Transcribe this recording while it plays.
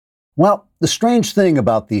Well, the strange thing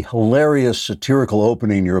about the hilarious satirical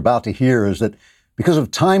opening you're about to hear is that because of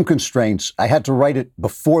time constraints, I had to write it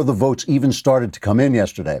before the votes even started to come in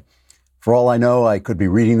yesterday. For all I know, I could be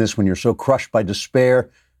reading this when you're so crushed by despair,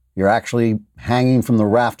 you're actually hanging from the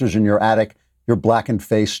rafters in your attic, your blackened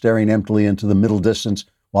face staring emptily into the middle distance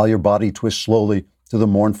while your body twists slowly to the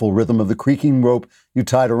mournful rhythm of the creaking rope you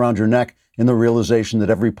tied around your neck in the realization that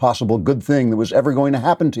every possible good thing that was ever going to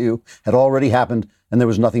happen to you had already happened and there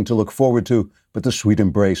was nothing to look forward to but the sweet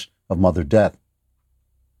embrace of Mother Death.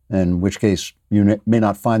 In which case, you may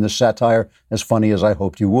not find the satire as funny as I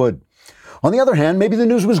hoped you would. On the other hand, maybe the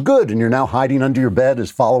news was good and you're now hiding under your bed as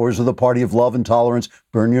followers of the party of love and tolerance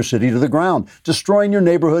burn your city to the ground, destroying your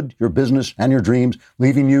neighborhood, your business, and your dreams,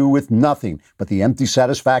 leaving you with nothing but the empty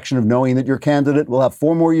satisfaction of knowing that your candidate will have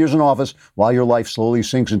 4 more years in office while your life slowly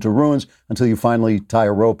sinks into ruins until you finally tie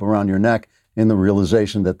a rope around your neck in the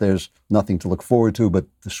realization that there's nothing to look forward to but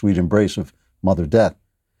the sweet embrace of Mother Death.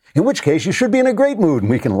 In which case, you should be in a great mood and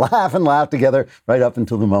we can laugh and laugh together right up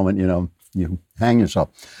until the moment, you hang yourself.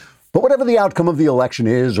 But whatever the outcome of the election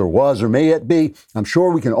is or was or may yet be, I'm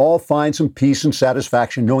sure we can all find some peace and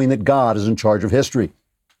satisfaction knowing that God is in charge of history.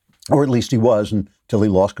 Or at least he was until he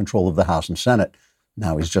lost control of the House and Senate.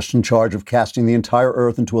 Now he's just in charge of casting the entire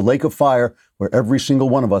earth into a lake of fire where every single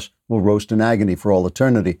one of us will roast in agony for all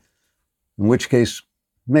eternity. In which case,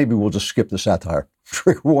 maybe we'll just skip the satire.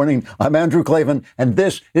 Trigger warning, I'm Andrew Klavan, and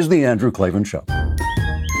this is The Andrew Klavan Show.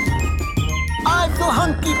 I feel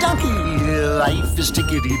hunky-dunky, life is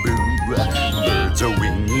tickety-boo. Birds are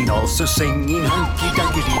winging, also singing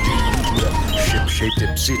hunky-dunky-doo. Ship-shaped,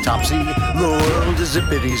 ipsy-topsy, the world is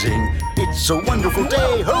zippity-zing. It's a wonderful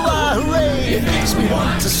day, hurrah, hooray! It makes me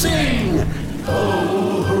want to sing.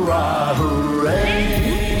 Oh, hurrah,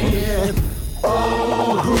 hooray!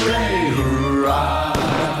 Oh, hooray, hurrah!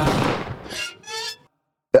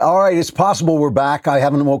 All right, it's possible we're back. I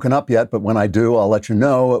haven't woken up yet, but when I do, I'll let you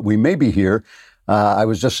know. We may be here. I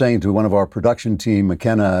was just saying to one of our production team,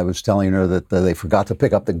 McKenna, I was telling her that they forgot to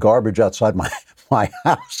pick up the garbage outside my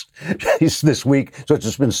house this week. So it's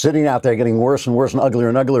just been sitting out there getting worse and worse and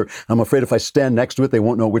uglier. I'm afraid if I stand next to it, they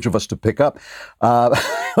won't know which of us to pick up.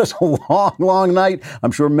 It was a long, long night.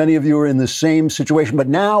 I'm sure many of you are in the same situation, but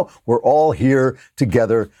now we're all here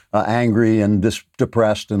together, angry and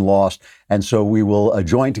depressed and lost. And so we will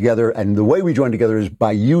join together. And the way we join together is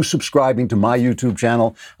by you subscribing to my YouTube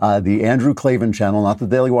channel, the Andrew Klavan channel, not the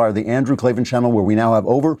Daily Wire, the Andrew Klavan channel, where we now have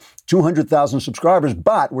over 200,000 subscribers,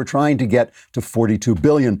 but we're trying to get to 42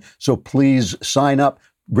 billion. So please sign up.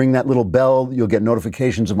 Ring that little bell. You'll get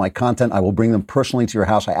notifications of my content. I will bring them personally to your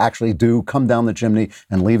house. I actually do come down the chimney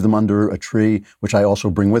and leave them under a tree, which I also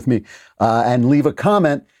bring with me, and leave a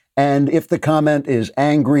comment. And if the comment is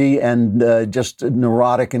angry and just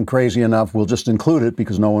neurotic and crazy enough, we'll just include it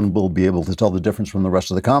because no one will be able to tell the difference from the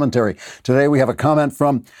rest of the commentary. Today, we have a comment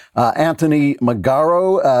from Anthony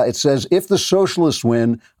Magaro. It says, if the socialists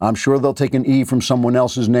win, I'm sure they'll take an E from someone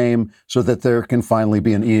else's name so that there can finally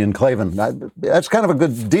be an E in Klavan. That's kind of a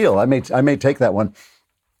good deal. I may take that one.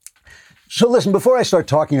 So listen, before I start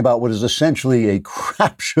talking about what is essentially a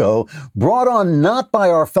crap show brought on not by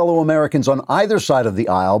our fellow Americans on either side of the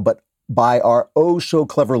aisle, but by our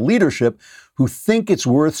oh-so-clever leadership who think it's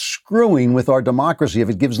worth screwing with our democracy if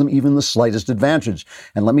it gives them even the slightest advantage.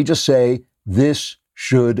 And let me just say, this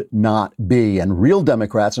should not be. And real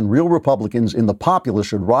Democrats and real Republicans in the populace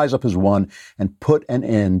should rise up as one and put an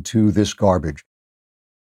end to this garbage.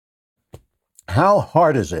 How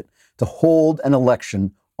hard is it to hold an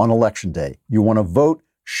election on Election Day? You want to vote?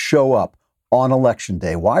 Show up on Election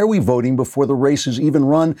Day. Why are we voting before the race is even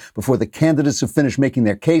run, before the candidates have finished making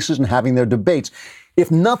their cases and having their debates? If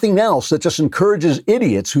nothing else, that just encourages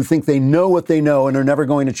idiots who think they know what they know and are never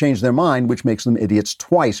going to change their mind, which makes them idiots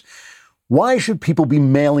twice. Why should people be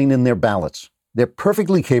mailing in their ballots? They're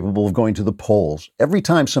perfectly capable of going to the polls. Every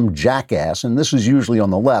time some jackass, and this is usually on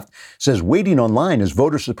the left, says waiting online is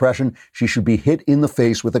voter suppression, she should be hit in the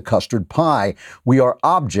face with a custard pie. We are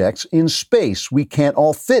objects in space. We can't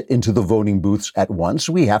all fit into the voting booths at once.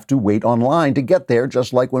 We have to wait online to get there,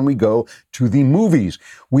 just like when we go to the movies.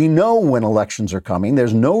 We know when elections are coming.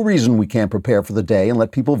 There's no reason we can't prepare for the day and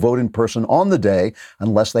let people vote in person on the day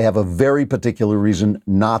unless they have a very particular reason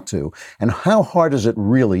not to. And how hard is it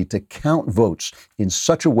really to count votes in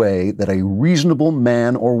such a way that a reasonable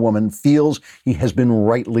man or woman feels he has been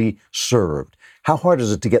rightly served? How hard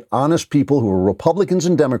is it to get honest people who are Republicans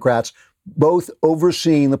and Democrats both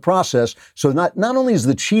overseeing the process so not only is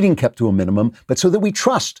the cheating kept to a minimum, but so that we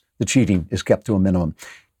trust the cheating is kept to a minimum?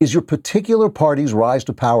 Is your particular party's rise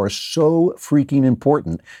to power so freaking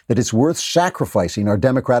important that it's worth sacrificing our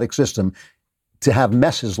democratic system to have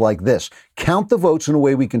messes like this. Count the votes in a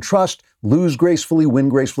way we can trust, lose gracefully, win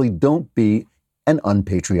gracefully. Don't be an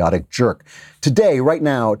unpatriotic jerk. Today, right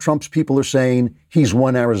now, Trump's people are saying he's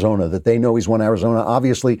won Arizona, that they know he's won Arizona.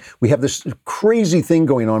 Obviously, we have this crazy thing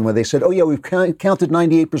going on where they said, oh yeah, we've counted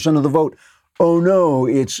 98% of the vote. Oh no,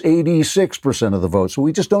 it's 86% of the vote. So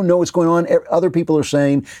we just don't know what's going on. Other people are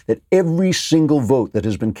saying that every single vote that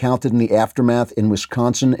has been counted in the aftermath in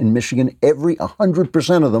Wisconsin and Michigan,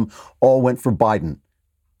 100% of them all went for Biden.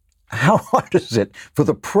 How hard is it for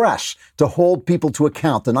the press to hold people to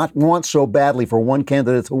account, to not want so badly for one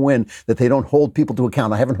candidate to win that they don't hold people to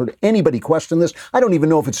account? I haven't heard anybody question this. I don't even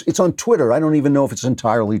know if it's on Twitter. I don't even know if it's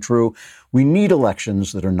entirely true. We need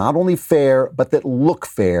elections that are not only fair, but that look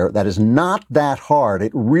fair. That is not that hard.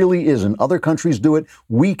 It really isn't. Other countries do it.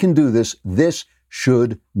 We can do this. This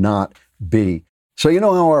should not be. So you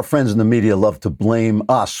know how our friends in the media love to blame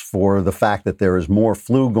us for the fact that there is more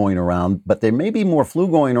flu going around, but there may be more flu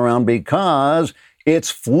going around because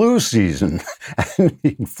it's flu season. And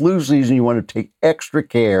in flu season, you want to take extra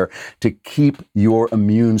care to keep your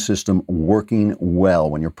immune system working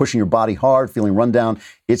well. When you're pushing your body hard, feeling run down,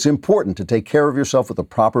 it's important to take care of yourself with the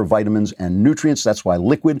proper vitamins and nutrients. That's why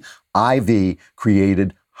Liquid IV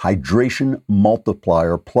created Hydration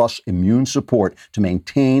Multiplier Plus Immune Support to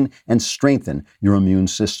maintain and strengthen your immune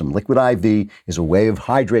system. Liquid IV is a way of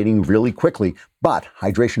hydrating really quickly, but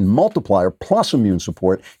Hydration Multiplier Plus Immune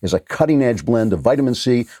Support is a cutting-edge blend of vitamin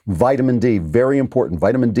C, vitamin D, very important,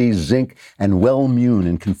 vitamin D, zinc, and Wellmune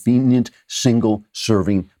in convenient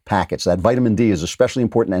single-serving packets. That vitamin D is especially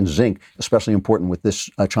important, and zinc especially important with this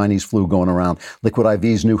Chinese flu going around. Liquid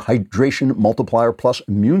IV's new Hydration Multiplier Plus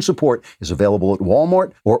Immune Support is available at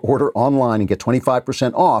Walmart, or order online and get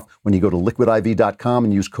 25% off when you go to liquidiv.com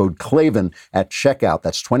and use code Klavan at checkout.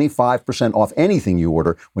 That's 25% off anything you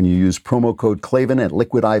order when you use promo code Klavan at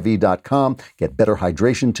liquidiv.com. Get better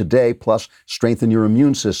hydration today, plus strengthen your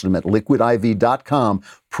immune system at liquidiv.com.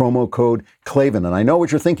 Promo code Klavan. And I know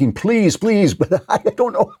what you're thinking, please, but I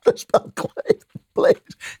don't know how to spell Klavan.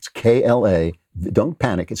 Please. It's K-L-A. Don't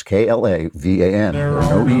panic. It's K-L-A-V-A-N. There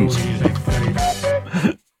are no E's.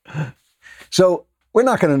 So we're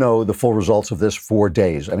not going to know the full results of this for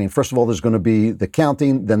days. I mean, first of all, there's going to be the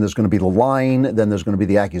counting, then there's going to be the lying, then there's going to be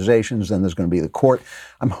the accusations, then there's going to be the court.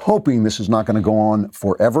 I'm hoping this is not going to go on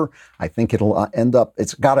forever. I think it'll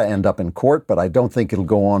it's got to end up in court, but I don't think it'll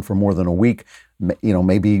go on for more than a week.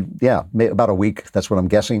 Maybe about a week. That's what I'm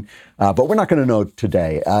guessing. But we're not going to know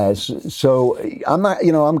today. So I'm not,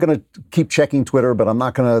 I'm going to keep checking Twitter, but I'm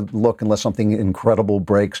not going to look unless something incredible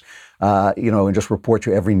breaks, and just report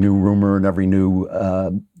you every new rumor and every new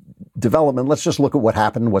development. Let's just look at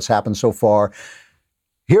what's happened so far.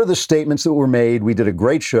 Here are the statements that were made. We did a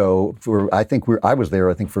great show I was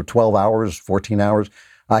there, for 12 hours, 14 hours.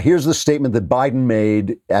 Here's the statement that Biden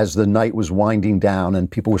made as the night was winding down, and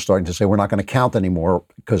people were starting to say, we're not going to count anymore.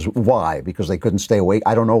 Why? Because they couldn't stay awake.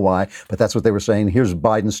 I don't know why, but that's what they were saying. Here's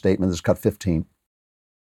Biden's statement. This is cut 15.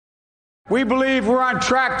 We believe we're on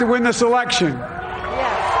track to win this election.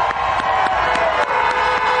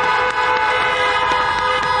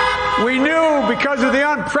 We knew because of the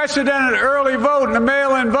unprecedented early vote and the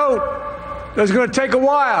mail-in vote that it was going to take a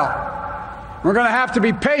while. We're going to have to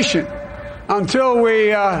be patient until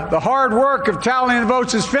the hard work of tallying the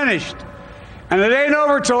votes is finished. And it ain't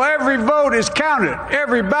over till every vote is counted.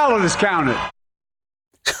 Every ballot is counted.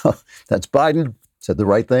 That's Biden. Said the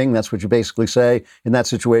right thing. That's what you basically say in that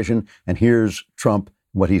situation. And here's Trump,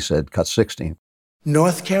 what he said, cut 16.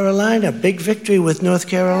 North Carolina, big victory with North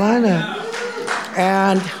Carolina.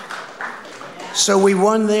 And so we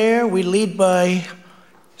won there. We lead by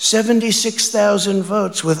 76,000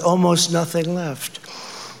 votes with almost nothing left.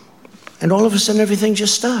 And all of a sudden, everything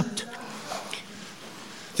just stopped.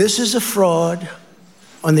 This is a fraud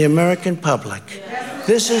on the American public.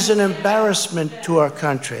 This is an embarrassment to our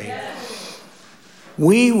country.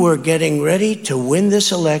 We were getting ready to win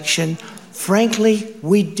this election. Frankly,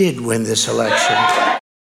 we did win this election.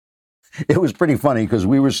 It was pretty funny because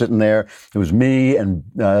we were sitting there. It was me and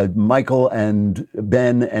Michael and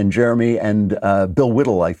Ben and Jeremy and Bill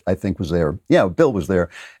Whittle, I think, was there. Yeah, Bill was there.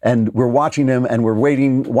 And we're watching him and we're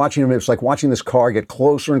watching him. It's like watching this car get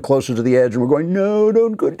closer and closer to the edge. And we're going, no,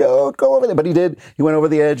 don't go over there. But he did. He went over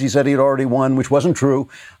the edge. He said he'd already won, which wasn't true.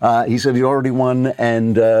 He said he'd already won.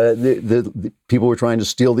 And the people were trying to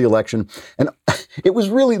steal the election. And it was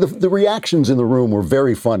really the reactions in the room were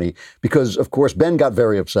very funny because, of course, Ben got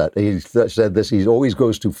very upset. He said this. He always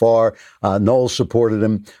goes too far. Knowles supported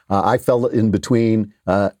him. I fell in between.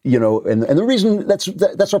 And the reason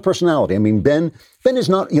that's our personality. I mean, Ben is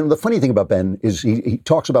not. The funny thing about Ben is he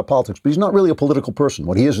talks about politics, but he's not really a political person.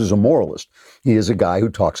 What he is a moralist. He is a guy who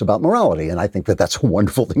talks about morality, and I think that's a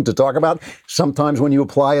wonderful thing to talk about. Sometimes when you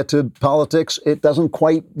apply it to politics, it doesn't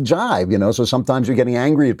quite jive. So sometimes you're getting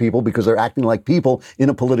angry at people because they're acting like people in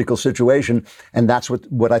a political situation, and that's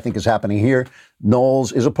what I think is happening here.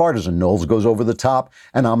 Knowles is a partisan. Knowles goes over the top,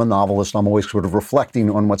 and I'm a novelist. I'm always sort of reflecting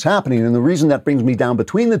on what's happening. And the reason that brings me down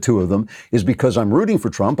between the two of them is because I'm rooting for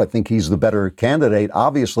Trump. I think he's the better candidate,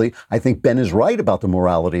 obviously. I think Ben is right about the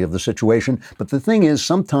morality of the situation. But the thing is,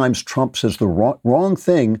 sometimes Trump says the wrong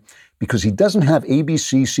thing because he doesn't have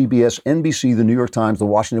ABC, CBS, NBC, the New York Times, the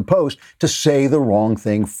Washington Post to say the wrong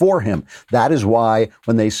thing for him. That is why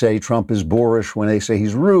when they say Trump is boorish, when they say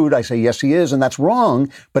he's rude, I say, yes, he is, and that's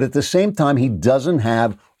wrong. But at the same time, he doesn't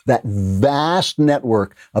have that vast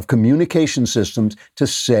network of communication systems to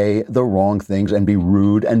say the wrong things and be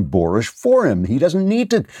rude and boorish for him. He doesn't need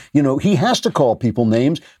to, he has to call people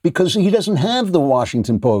names because he doesn't have the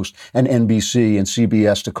Washington Post and NBC and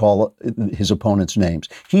CBS to call his opponents names.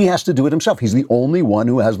 He has to do it himself. He's the only one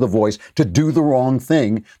who has the voice to do the wrong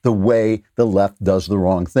thing the way the left does the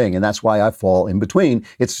wrong thing. And that's why I fall in between.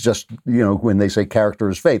 It's just, when they say character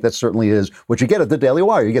is fate, that certainly is what you get at the Daily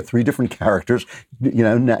Wire. You get three different characters,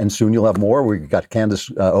 and soon you'll have more. We've got Candace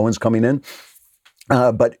Owens coming in.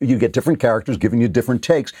 But you get different characters giving you different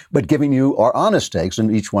takes, but giving you our honest takes,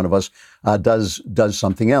 and each one of us does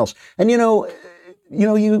something else. And you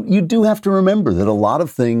do have to remember that a lot of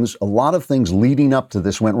things leading up to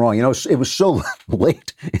this went wrong. It was so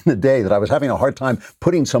late in the day that I was having a hard time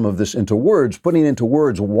putting some of this into words,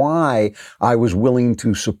 why I was willing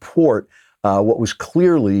to support what was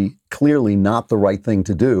clearly not the right thing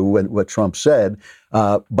to do, what Trump said.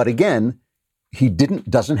 But again, he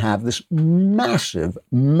doesn't have this massive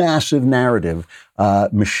narrative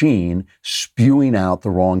machine spewing out the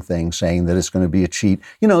wrong thing, saying that it's going to be a cheat.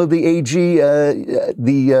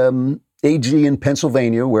 The AG in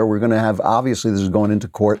Pennsylvania, where we're going to have, obviously this is going into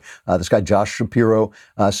court, this guy Josh Shapiro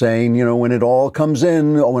saying, when it all comes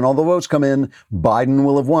in, when all the votes come in, Biden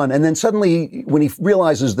will have won. And then suddenly when he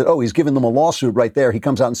realizes that, he's given them a lawsuit right there, he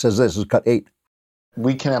comes out and says this is cut 8.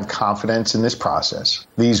 We can have confidence in this process.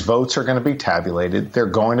 These votes are going to be tabulated. They're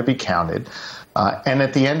going to be counted. And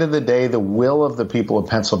at the end of the day, the will of the people of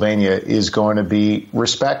Pennsylvania is going to be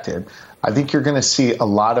respected. I think you're going to see a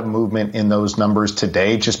lot of movement in those numbers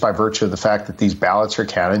today just by virtue of the fact that these ballots are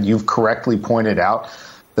counted. You've correctly pointed out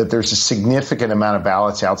that there's a significant amount of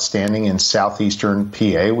ballots outstanding in southeastern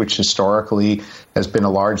PA, which historically has been a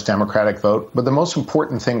large Democratic vote. But the most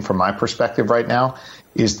important thing from my perspective right now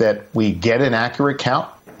is that we get an accurate count,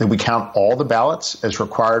 that we count all the ballots as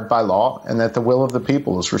required by law, and that the will of the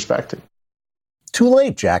people is respected. Too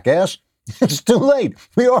late, jackass. It's too late.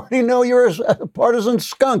 We already know you're a partisan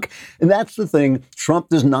skunk. And that's the thing. Trump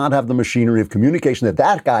does not have the machinery of communication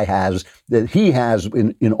that guy has, that he has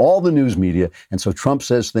in all the news media. And so Trump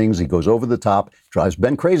says things, he goes over the top, drives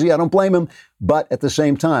Ben crazy. I don't blame him. But at the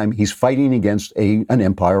same time, he's fighting against an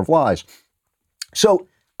empire of lies. So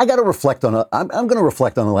I got to reflect on I'm going to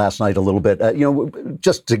reflect on last night a little bit.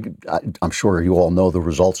 I'm sure you all know the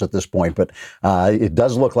results at this point, but it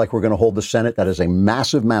does look like we're going to hold the Senate. That is a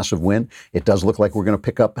massive, massive win. It does look like we're going to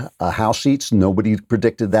pick up House seats. Nobody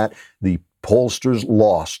predicted that. The pollsters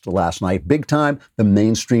lost last night, big time. The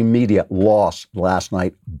mainstream media lost last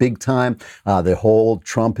night, big time. The whole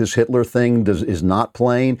Trump is Hitler thing is not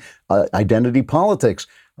playing. Identity politics.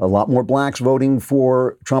 A lot more blacks voting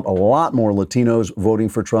for Trump, a lot more Latinos voting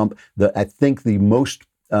for Trump. I think the most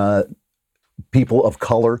people of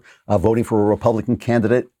color voting for a Republican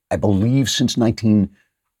candidate, I believe, since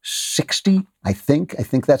 1960, I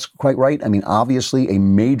think that's quite right. I mean, obviously a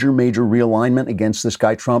major realignment against this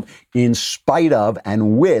guy Trump, in spite of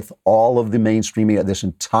and with all of the mainstream media, this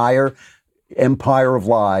entire empire of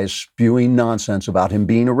lies spewing nonsense about him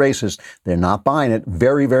being a racist. They're not buying it.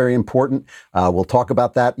 Very, very important. We'll talk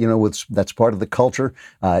about that. That's part of the culture.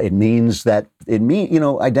 It means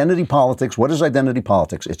identity politics. What is identity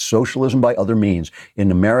politics? It's socialism by other means.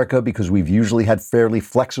 In America, because we've usually had fairly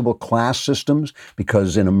flexible class systems,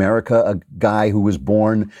 because in America, a guy who was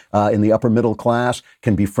born in the upper middle class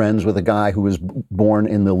can be friends with a guy who was born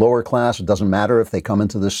in the lower class. It doesn't matter if they come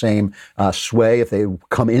into the same sway, if they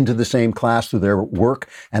come into the same class through their work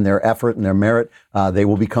and their effort and their merit, they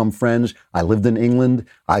will become friends. I lived in England.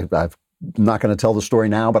 I'm not going to tell the story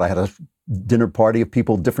now, but I had a dinner party of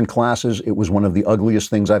people, different classes. It was one of the ugliest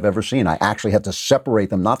things I've ever seen. I actually had to separate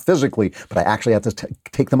them, not physically, but I actually had to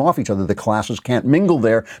take them off each other. The classes can't mingle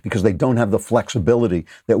there because they don't have the flexibility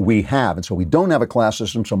that we have. And so we don't have a class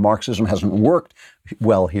system, so Marxism hasn't worked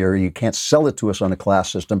well here. You can't sell it to us on a class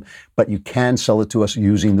system, but you can sell it to us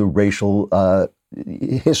using the racial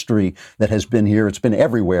history that has been here. It's been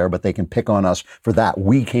everywhere, but they can pick on us for that.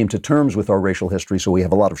 We came to terms with our racial history, so we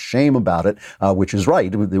have a lot of shame about it, which is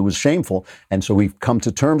right. It was shameful. And so we've come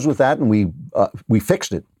to terms with that, and we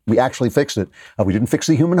fixed it. We actually fixed it. We didn't fix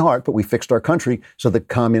the human heart, but we fixed our country. So the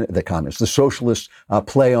communists, the socialists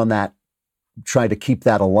play on that, try to keep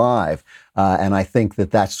that alive. And I think that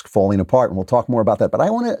that's falling apart, and we'll talk more about that. But I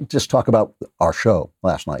want to just talk about our show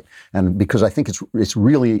last night, and because I think it's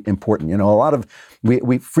really important. You know, a lot of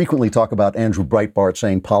we frequently talk about Andrew Breitbart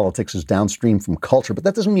saying politics is downstream from culture, but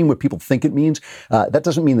that doesn't mean what people think it means. That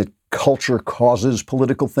doesn't mean that culture causes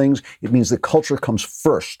political things. It means that culture comes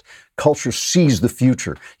first. Culture sees the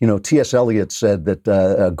future. You know, T.S. Eliot said that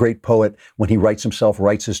a great poet, when he writes himself,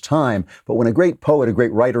 writes his time. But when a great poet, a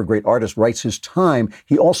great writer, a great artist writes his time,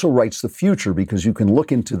 he also writes the future, because you can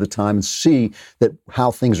look into the time and see that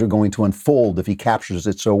how things are going to unfold if he captures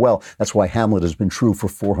it so well. That's why Hamlet has been true for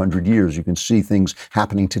 400 years. You can see things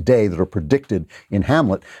happening today that are predicted in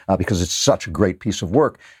Hamlet because it's such a great piece of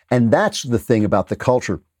work. And that's the thing about the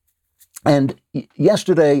culture. And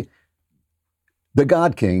yesterday, the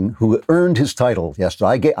God King, who earned his title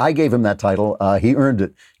yesterday, I gave him that title. He earned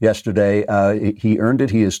it yesterday. He earned it.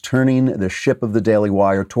 He is turning the ship of the Daily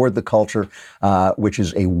Wire toward the culture, which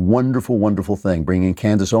is a wonderful, wonderful thing. Bringing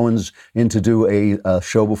Candace Owens in to do a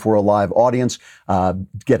show before a live audience,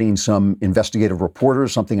 getting some investigative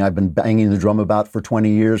reporters, something I've been banging the drum about for 20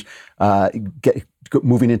 years,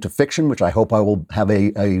 moving into fiction, which I hope I will have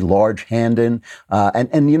a large hand in.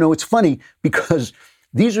 And you know, it's funny because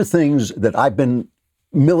these are things that I've been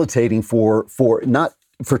militating for not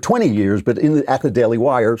for 20 years, but at the Daily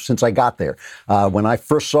Wire since I got there. When I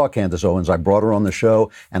first saw Candace Owens, I brought her on the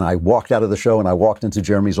show, and I walked out of the show and I walked into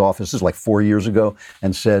Jeremy's office, this is like 4 years ago,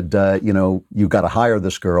 and said, you know, you got to hire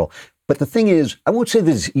this girl. But the thing is, I won't say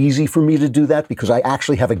that it's easy for me to do that because I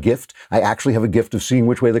actually have a gift. I actually have a gift of seeing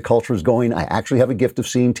which way the culture is going. I actually have a gift of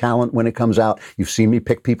seeing talent when it comes out. You've seen me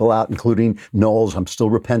pick people out, including Knowles. I'm still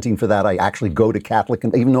repenting for that. I actually go to Catholic,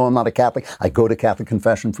 and even though I'm not a Catholic, I go to Catholic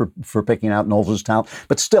confession for picking out Knowles' talent.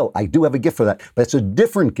 But still, I do have a gift for that. But it's a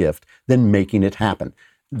different gift than making it happen.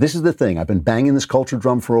 This is the thing. I've been banging this culture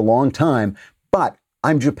drum for a long time, but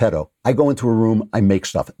I'm Geppetto. I go into a room, I make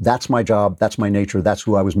stuff. That's my job. That's my nature. That's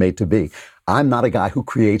who I was made to be. I'm not a guy who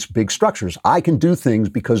creates big structures. I can do things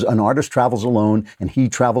because an artist travels alone, and he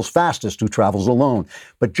travels fastest who travels alone.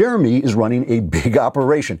 But Jeremy is running a big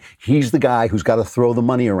operation. He's the guy who's got to throw the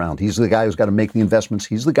money around. He's the guy who's got to make the investments.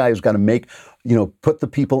 He's the guy who's got to make, you know, put the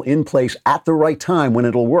people in place at the right time when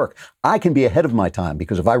it'll work. I can be ahead of my time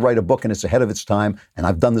because if I write a book and it's ahead of its time, and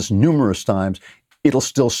I've done this numerous times, it'll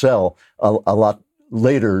still sell a lot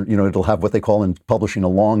later. You know, it'll have what they call in publishing a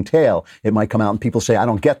long tail. It might come out and people say, I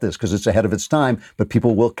don't get this because it's ahead of its time, but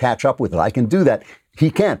people will catch up with it. I can do that. He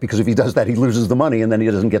can't, because if he does that, he loses the money and then he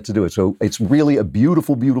doesn't get to do it. So it's really a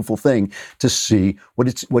beautiful, beautiful thing to see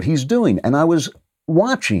what he's doing. And I was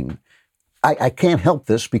watching. I can't help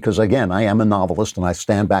this because, again, I am a novelist and I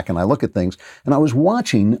stand back and I look at things. And I was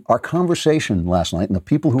watching our conversation last night and the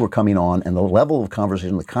people who were coming on and the level of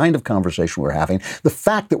conversation, the kind of conversation we're having, the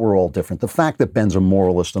fact that we're all different, the fact that Ben's a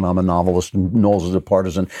moralist and I'm a novelist and Knowles is a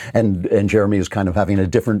partisan and Jeremy is kind of having a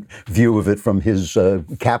different view of it from his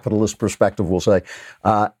capitalist perspective, we'll say.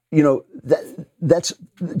 You know, that's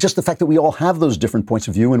just the fact that we all have those different points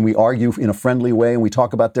of view and we argue in a friendly way and we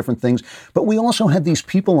talk about different things. But we also had these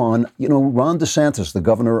people on, you know, Ron DeSantis, the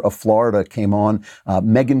governor of Florida, came on.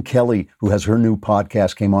 Megyn Kelly, who has her new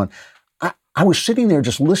podcast, came on. I was sitting there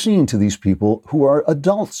just listening to these people who are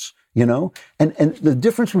adults, you know, and the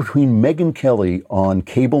difference between Megyn Kelly on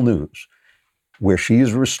cable news, where she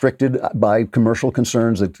is restricted by commercial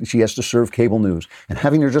concerns that she has to serve cable news, and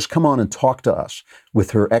having her just come on and talk to us with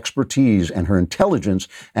her expertise and her intelligence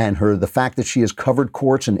and the fact that she has covered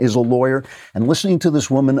courts and is a lawyer, and listening to this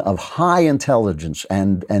woman of high intelligence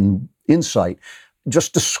and insight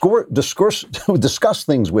just discuss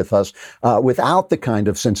things with us without the kind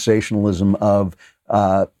of sensationalism of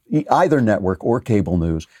either network or cable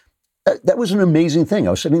news. That was an amazing thing. I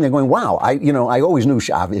was sitting there going, wow, I always knew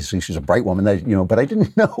obviously she's a bright woman, but I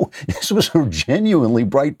didn't know this was a genuinely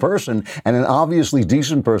bright person and an obviously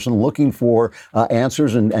decent person looking for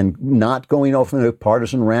answers and not going off in a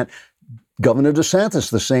partisan rant. Governor DeSantis,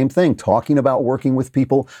 the same thing, talking about working with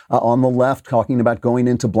people on the left, talking about going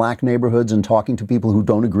into black neighborhoods and talking to people who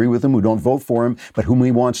don't agree with him, who don't vote for him, but whom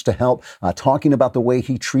he wants to help, talking about the way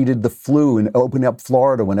he treated the flu and opened up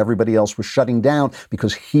Florida when everybody else was shutting down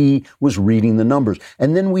because he was reading the numbers.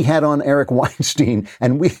 And then we had on Eric Weinstein,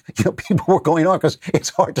 and people were going on because it's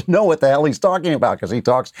hard to know what the hell he's talking about because he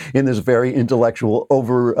talks in this very intellectual,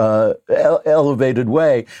 elevated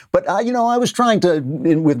way. But I was trying to,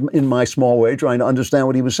 in my small way, trying to understand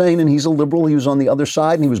what he was saying. And he's a liberal. He was on the other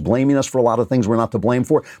side, and he was blaming us for a lot of things we're not to blame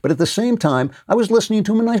for. But at the same time, I was listening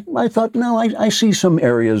to him, and I thought, no, I see some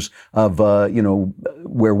areas of,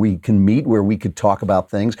 where we can meet, where we could talk about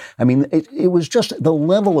things. I mean, it was just the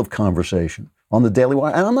level of conversation on the Daily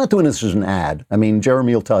Wire. And I'm not doing this as an ad. I mean,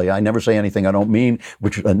 Jeremy will tell you, I never say anything I don't mean,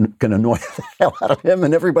 which can annoy the hell out of him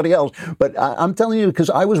and everybody else. But I'm telling you, because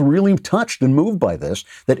I was really touched and moved by this,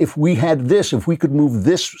 that if we could move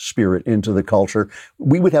this spirit into the culture,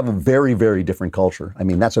 we would have a very, very different culture. I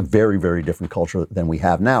mean, that's a very, very different culture than we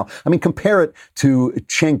have now. I mean, compare it to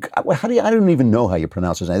Cenk. I don't even know how you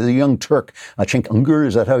pronounce his name. The young Turk, Cenk Uygur,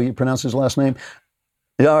 is that how you pronounce his last name?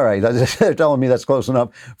 All right, they're telling me that's close enough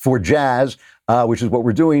for jazz, which is what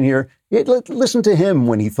we're doing here. Listen to him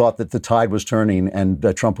when he thought that the tide was turning and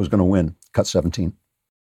Trump was going to win. Cut 17.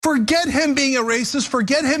 Forget him being a racist.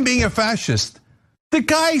 Forget him being a fascist. The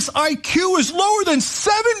guy's IQ is lower than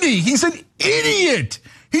 70. He's an idiot.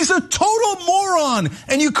 He's a total moron.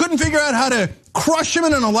 And you couldn't figure out how to crush him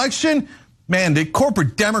in an election? Man, the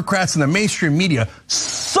corporate Democrats and the mainstream media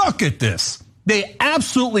suck at this. They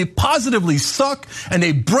absolutely, positively suck, and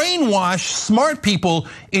they brainwash smart people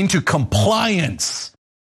into compliance.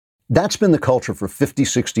 That's been the culture for 50,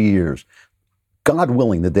 60 years. God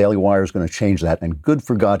willing, the Daily Wire is going to change that, and good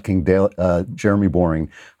for God King Jeremy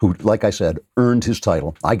Boring, who, like I said, earned his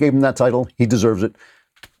title. I gave him that title. He deserves it.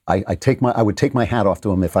 I would take my hat off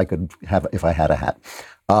to him if I had a hat.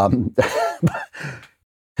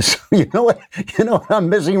 So you know what I'm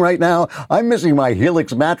missing right now? I'm missing my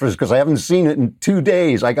Helix mattress because I haven't seen it in 2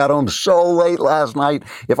 days. I got home so late last night.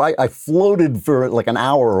 If I floated for like an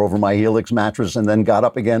hour over my Helix mattress and then got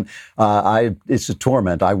up again, it's a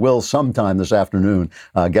torment. I will sometime this afternoon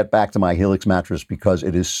get back to my Helix mattress because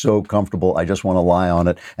it is so comfortable. I just want to lie on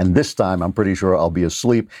it. And this time, I'm pretty sure I'll be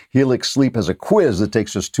asleep. Helix Sleep has a quiz that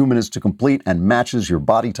takes just 2 minutes to complete and matches your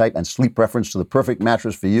body type and sleep preference to the perfect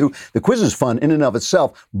mattress for you. The quiz is fun in and of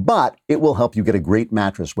itself, but it will help you get a great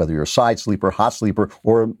mattress, whether you're a side sleeper, hot sleeper,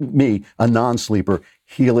 or me, a non-sleeper.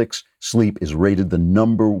 Helix Sleep is rated the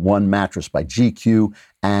 #1 mattress by GQ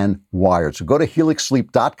and Wired. So go to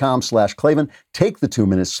helixsleep.com/Klavan, take the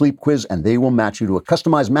 2-minute sleep quiz, and they will match you to a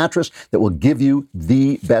customized mattress that will give you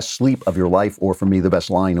the best sleep of your life, or for me, the best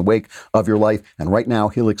lying awake of your life. And right now,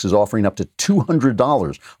 Helix is offering up to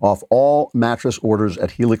 $200 off all mattress orders at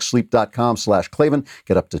helixsleep.com/Klavan.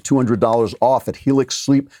 Get up to $200 off at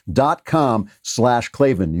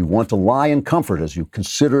helixsleep.com/Klavan. You want to lie in comfort as you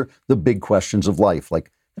consider the big questions of life, like,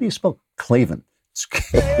 how do you spell Klavan? It's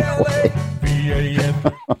K-L-A-V-A-N.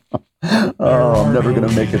 Oh, I'm never going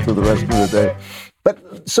to make it through the rest of the day.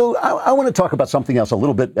 But so I want to talk about something else a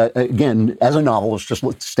little bit. Again, as a novelist, just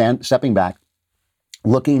stepping back,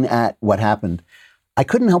 looking at what happened, I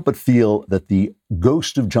couldn't help but feel that the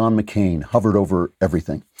ghost of John McCain hovered over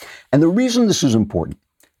everything. And the reason this is important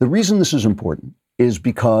is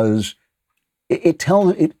because it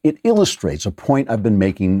illustrates a point I've been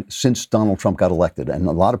making since Donald Trump got elected. And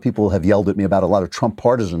a lot of people have yelled at me about it. A lot of Trump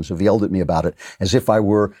partisans have yelled at me about it as if I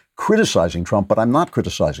were criticizing Trump, but I'm not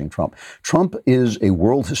criticizing Trump. Trump is a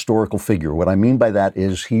world historical figure. What I mean by that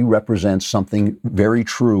is he represents something very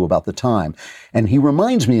true about the time. And he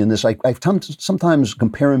reminds me in this, I sometimes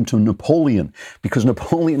compare him to Napoleon, because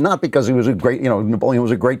Napoleon, not because he was a great, Napoleon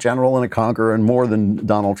was a great general and a conqueror and more than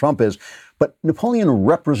Donald Trump is, but Napoleon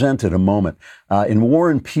represented a moment. In War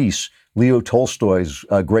and Peace, Leo Tolstoy's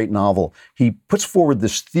great novel, he puts forward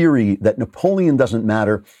this theory that Napoleon doesn't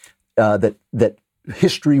matter, that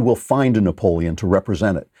history will find a Napoleon to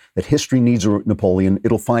represent it, that history needs a Napoleon,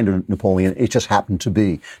 it'll find a Napoleon, it just happened to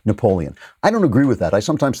be Napoleon. I don't agree with that. I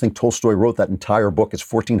sometimes think Tolstoy wrote that entire book.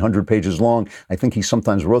 It's 1,400 pages long. I think he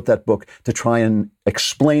sometimes wrote that book to try and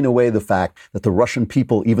explain away the fact that the Russian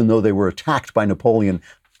people, even though they were attacked by Napoleon,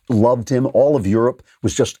 loved him. All of Europe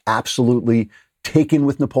was just absolutely taken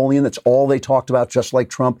with Napoleon. That's all they talked about, just like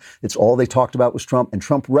Trump. It's all they talked about was Trump. And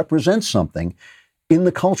Trump represents something in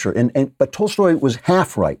the culture. But Tolstoy was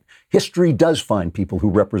half right. History does find people who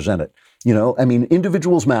represent it.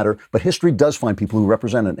 Individuals matter, but history does find people who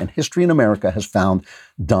represent it. And history in America has found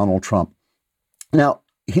Donald Trump. Now,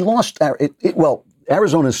 he lost,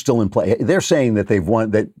 Arizona is still in play. They're saying that they've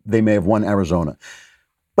won, that they may have won Arizona.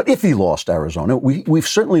 But if he lost Arizona, we've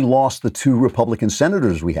certainly lost the 2 Republican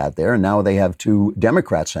senators we had there, and now they have 2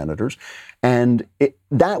 Democrat senators. And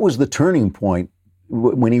that was the turning point.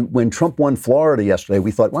 When Trump won Florida yesterday,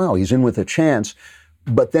 we thought, wow, he's in with a chance.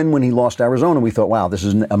 But then when he lost Arizona, we thought, wow, this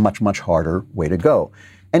is a much, much harder way to go.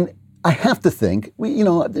 And I have to think,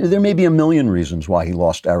 there may be a million reasons why he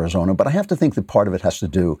lost Arizona, but I have to think that part of it has to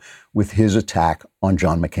do with his attack on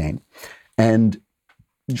John McCain. And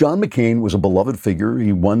John McCain was a beloved figure.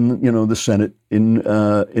 He won, the Senate in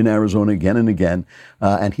Arizona again and again,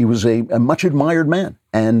 and he was a much admired man.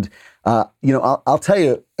 And I'll tell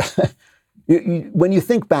you, when you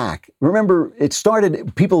think back, remember it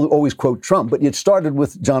started. People always quote Trump, but it started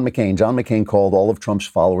with John McCain. John McCain called all of Trump's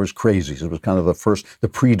followers crazies. It was kind of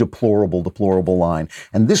the deplorable line.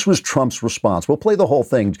 And this was Trump's response. We'll play the whole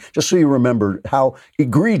thing just so you remember how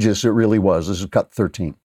egregious it really was. This is cut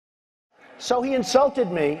 13. So he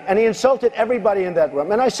insulted me, and he insulted everybody in that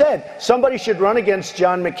room. And I said, somebody should run against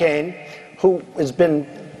John McCain, who has been,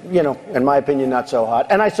 in my opinion, not so hot.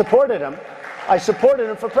 And I supported him. I supported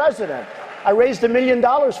him for president. I raised $1 million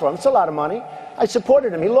for him. It's a lot of money. I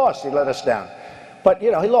supported him. He lost. He let us down. But, he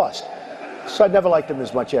lost. So I never liked him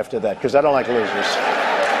as much after that, because I don't like losers.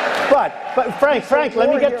 But Frank, let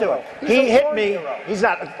me get to it. He hit me. He's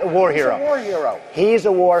not a war hero. He's a war hero. He's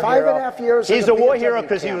a war hero. 5.5 years. He's a war hero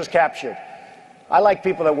because he was captured. I like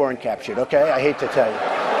people that weren't captured, okay? I hate to tell you.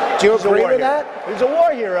 Do you agree with that? He's a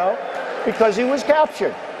war hero because he was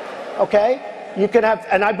captured, okay? You can have,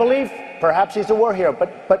 and I believe perhaps he's a war hero,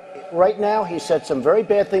 but right now he said some very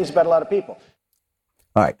bad things about a lot of people.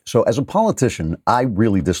 All right. So as a politician, I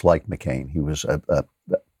really disliked McCain. He was a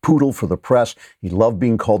poodle for the press. He loved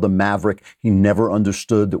being called a maverick. He never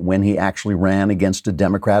understood that when he actually ran against a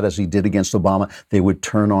Democrat, as he did against Obama, they would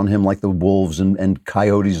turn on him like the wolves and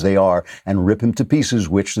coyotes they are and rip him to pieces,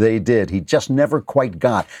 which they did. He just never quite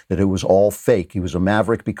got that it was all fake. He was a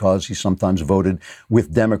maverick because he sometimes voted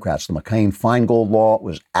with Democrats. The McCain-Feingold law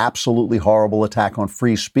was absolutely horrible attack on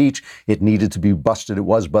free speech. It needed to be busted. It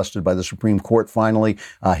was busted by the Supreme Court finally.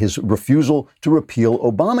 His refusal to repeal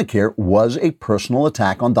Obamacare was a personal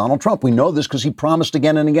attack on Donald Trump. We know this because he promised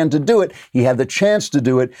again and again to do it. He had the chance to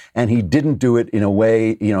do it, and he didn't do it in a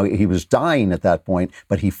way, he was dying at that point,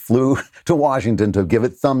 but he flew to Washington to give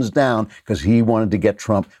it thumbs down because he wanted to get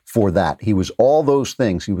Trump for that. He was all those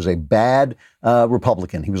things. He was a bad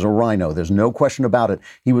Republican. He was a rhino. There's no question about it.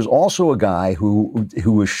 He was also a guy who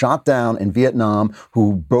was shot down in Vietnam,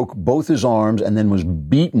 who broke both his arms and then was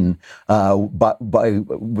beaten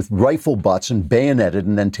with rifle butts and bayoneted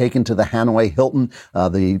and then taken to the Hanoi Hilton,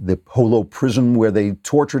 the Holo prison where they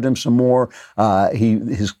tortured him some more.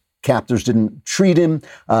 His captors didn't treat him.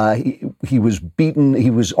 He was beaten.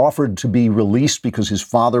 He was offered to be released because his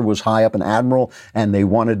father was high up, an admiral, and they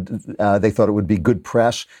thought it would be good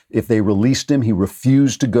press if they released him. He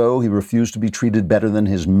refused to go. He refused to be treated better than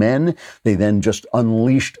his men. They then just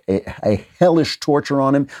unleashed a hellish torture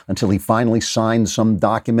on him until he finally signed some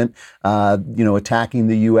document, attacking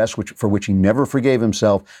the U.S., for which he never forgave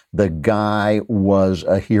himself. The guy was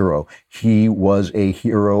a hero. He was a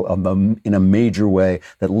hero in a major way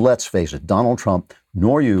that, let's face it, Donald Trump,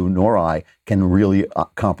 nor you nor I can really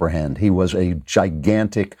comprehend. He was a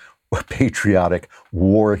gigantic, patriotic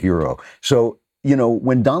war hero. So,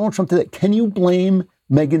 when Donald Trump did that, can you blame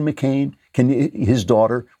Meghan McCain, his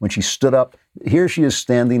daughter, when she stood up? Here she is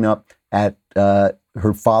standing up at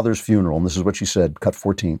her father's funeral, and this is what she said, cut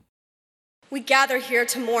 14. We gather here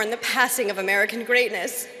to mourn the passing of American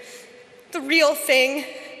greatness. The real thing,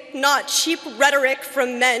 not cheap rhetoric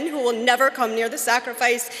from men who will never come near the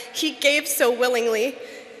sacrifice he gave so willingly,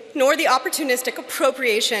 nor the opportunistic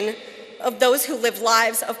appropriation of those who live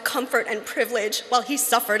lives of comfort and privilege while he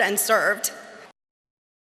suffered and served.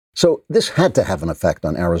 So this had to have an effect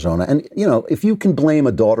on Arizona. And, if you can blame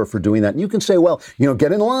a daughter for doing that, and you can say, well,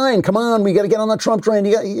 get in line. Come on, we got to get on the Trump train.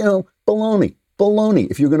 Baloney.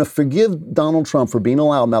 If you're going to forgive Donald Trump for being a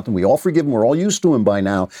loudmouth, and we all forgive him, we're all used to him by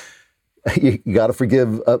now, you got to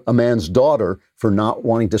forgive a man's daughter for not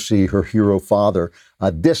wanting to see her hero father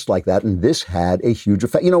dissed like that. And this had a huge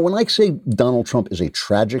effect. When I say Donald Trump is a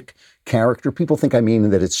tragic character, people think I mean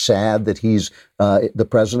that it's sad that he's the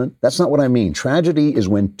president. That's not what I mean. Tragedy is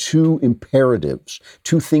when two imperatives,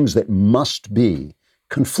 two things that must be,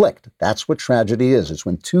 conflict. That's what tragedy is. It's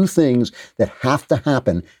when two things that have to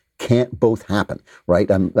happen can't both happen, right?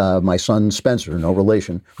 My son Spencer, no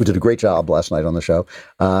relation, who did a great job last night on the show.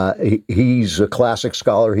 He's a classic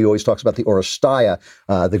scholar. He always talks about the Oresteia,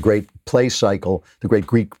 the great play cycle, the great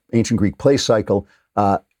ancient Greek play cycle.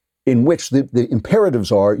 in which the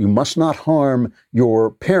imperatives are you must not harm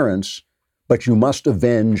your parents, but you must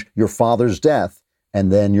avenge your father's death. And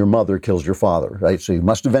then your mother kills your father, right? So you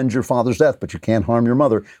must avenge your father's death, but you can't harm your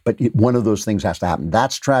mother. But one of those things has to happen.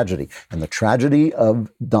 That's tragedy. And the tragedy of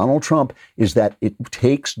Donald Trump is that it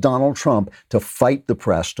takes Donald Trump to fight the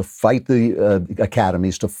press, to fight the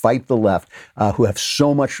academies, to fight the left, who have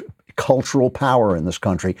so much cultural power in this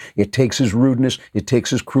country. It takes his rudeness, it takes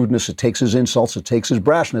his crudeness, it takes his insults, it takes his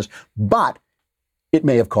brashness, but it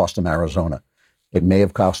may have cost him Arizona. It may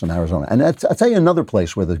have cost him Arizona. And I'll tell you another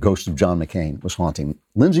place where the ghost of John McCain was haunting.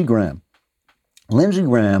 Lindsey Graham. Lindsey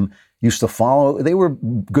Graham used to follow, they were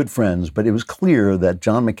good friends, but it was clear that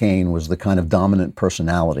John McCain was the kind of dominant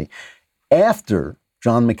personality. After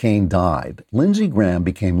John McCain died, Lindsey Graham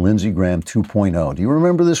became Lindsey Graham 2.0. Do you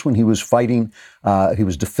remember this when he was fighting, he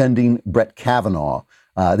was defending Brett Kavanaugh?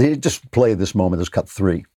 They just play this moment as cut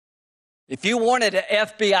 3. If you wanted an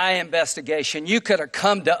FBI investigation, you could have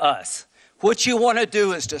come to us. What you want to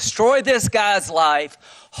do is destroy this guy's life,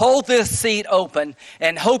 hold this seat open,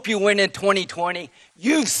 and hope you win in 2020.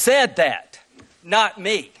 You've said that, not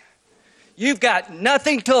me. You've got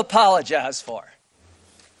nothing to apologize for.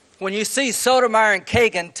 When you see Sotomayor and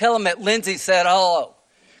Kagan, tell them that Lindsey said hello,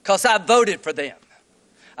 because I voted for them.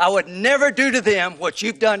 I would never do to them what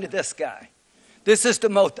you've done to this guy. This is the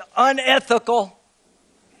most unethical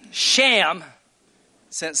sham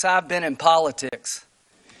since I've been in politics.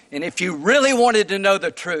 And if you really wanted to know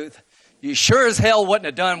the truth, you sure as hell wouldn't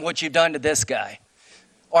have done what you've done to this guy.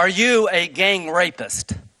 Are you a gang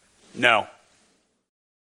rapist? No.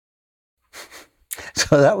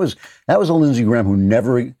 So that was a Lindsey Graham who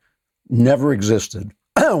never existed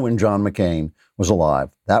when John McCain was alive.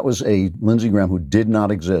 That was a Lindsey Graham who did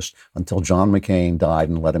not exist until John McCain died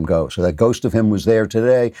and let him go. So that ghost of him was there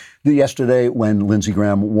yesterday when Lindsey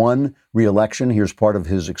Graham won re-election. Here's part of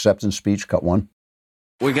his acceptance speech, cut 1.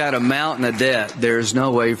 We got a mountain of debt. There's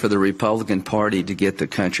no way for the Republican Party to get the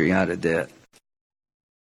country out of debt.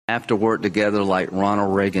 Have to work together like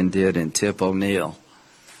Ronald Reagan did and Tip O'Neill.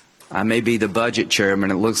 I may be the budget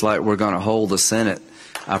chairman. It looks like we're going to hold the Senate.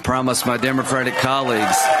 I promise my Democratic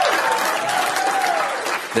colleagues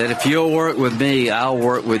that if you'll work with me, I'll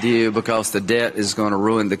work with you, because the debt is going to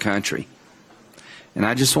ruin the country. And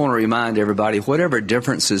I just want to remind everybody, whatever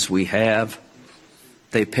differences we have,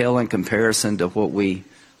 they pale in comparison to what we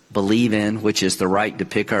believe in, which is the right to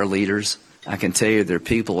pick our leaders. I can tell you there are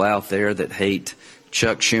people out there that hate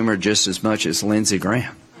Chuck Schumer just as much as Lindsey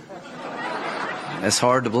Graham. That's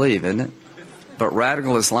hard to believe, isn't it? But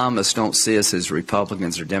radical Islamists don't see us as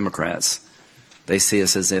Republicans or Democrats. They see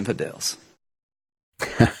us as infidels.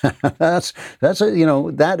 That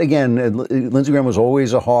again, Lindsey Graham was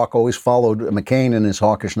always a hawk, always followed McCain in his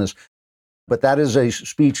hawkishness. But that is a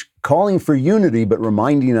speech calling for unity, but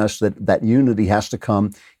reminding us that unity has to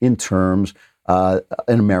come in terms, in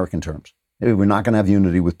American terms. We're not going to have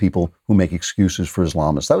unity with people who make excuses for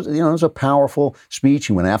Islamists. That was, it was a powerful speech.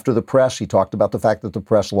 He went after the press. He talked about the fact that the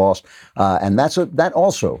press lost, and that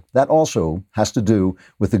also has to do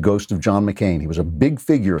with the ghost of John McCain. He was a big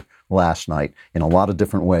figure last night in a lot of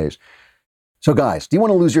different ways. So, guys, do you want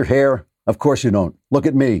to lose your hair? Of course you don't. Look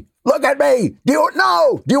at me. Look at me. Do you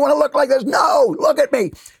want to look like this? No. Look at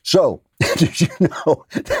me. So, did you know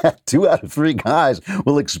that 2 out of 3 guys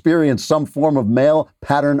will experience some form of male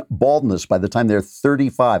pattern baldness by the time they're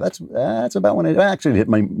 35? That's about when it actually hit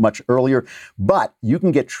me much earlier. But you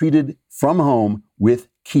can get treated from home with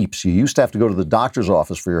Keeps. You used to have to go to the doctor's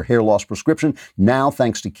office for your hair loss prescription. Now,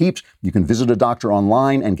 thanks to Keeps, you can visit a doctor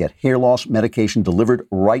online and get hair loss medication delivered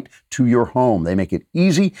right to your home. They make it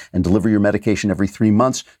easy and deliver your medication every 3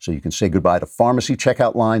 months, so you can say goodbye to pharmacy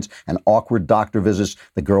checkout lines and awkward doctor visits.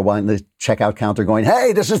 The girl behind the checkout counter going,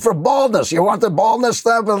 "Hey, this is for baldness. You want the baldness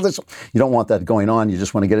stuff?" You don't want that going on. You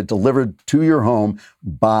just want to get it delivered to your home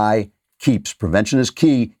by Keeps. Prevention is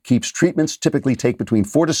key. Keeps treatments typically take between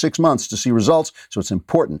 4 to 6 months to see results, so it's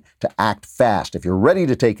important to act fast. If you're ready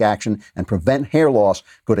to take action and prevent hair loss,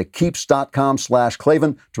 go to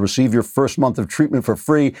keeps.com/Klavan to receive your first month of treatment for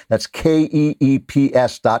free. That's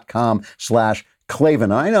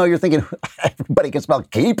KEEPS.com/Klavan. I know you're thinking, everybody can spell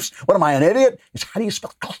Keeps. What am I, an idiot? How do you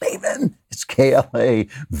spell Klavan? It's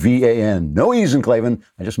Klavan. No ease in Klavan.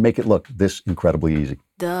 I just make it look this incredibly easy.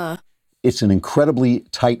 Duh. It's an incredibly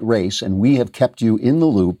tight race, and we have kept you in the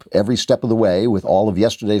loop every step of the way with all of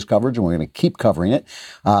yesterday's coverage, and we're going to keep covering it.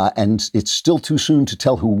 And it's still too soon to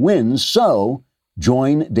tell who wins, so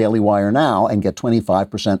join Daily Wire now and get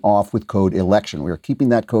 25% off with code ELECTION. We are keeping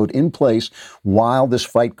that code in place while this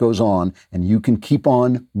fight goes on, and you can keep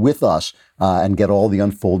on with us and get all the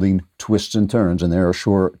unfolding twists and turns, and there are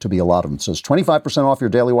sure to be a lot of them. So it's 25% off your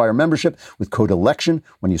Daily Wire membership with code ELECTION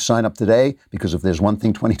when you sign up today, because if there's one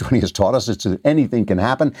thing 2020 has taught us, it's that anything can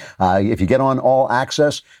happen. If you get on All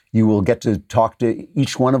Access, you will get to talk to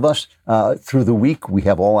each one of us through the week. We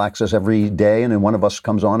have All Access every day, and then one of us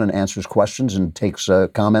comes on and answers questions and takes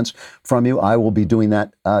comments from you. I will be doing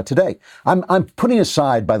that today. I'm putting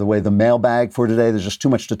aside, by the way, the mailbag for today. There's just too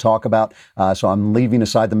much to talk about, so I'm leaving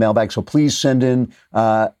aside the mailbag. So please send in,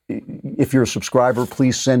 if you're a subscriber,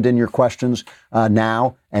 please send in your questions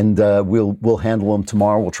now, and we'll handle them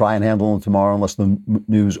tomorrow. We'll try and handle them tomorrow unless the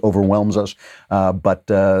news overwhelms us, but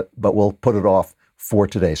we'll put it off for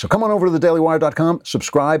today. So come on over to thedailywire.com,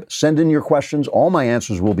 subscribe, send in your questions. All my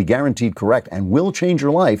answers will be guaranteed correct and will change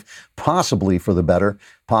your life, possibly for the better,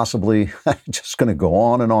 possibly just going to go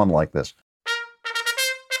on and on like this.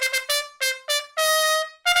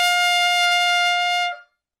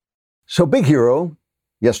 So big hero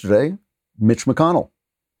yesterday, Mitch McConnell,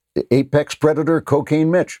 apex predator,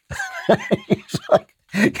 cocaine Mitch. He's like,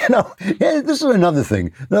 this is another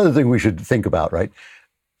thing we should think about, right?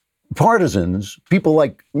 Partisans, people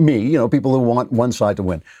like me, people who want one side to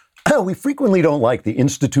win, we frequently don't like the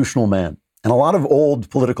institutional man. And a lot of old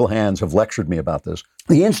political hands have lectured me about this.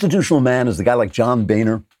 The institutional man is the guy like John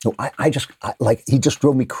Boehner. So he just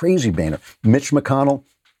drove me crazy, Boehner. Mitch McConnell,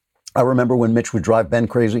 I remember when Mitch would drive Ben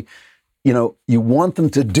crazy. You want them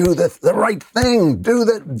to do the right thing, do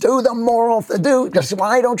the moral, just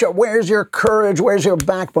why don't you, where's your courage, where's your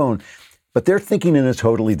backbone? But they're thinking in a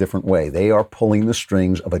totally different way. They are pulling the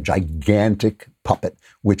strings of a gigantic puppet,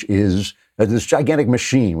 which is this gigantic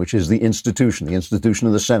machine, which is the institution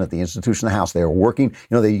of the Senate, the institution of the House. They are working,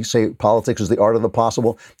 they say politics is the art of the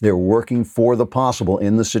possible. They're working for the possible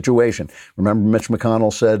in the situation. Remember, Mitch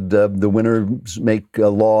McConnell said the winners make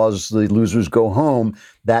laws, the losers go home.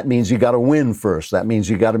 That means you got to win first. That means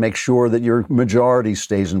you got to make sure that your majority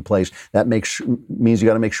stays in place. That means you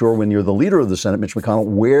got to make sure when you're the leader of the Senate, Mitch McConnell,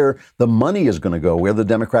 where the money is going to go, where the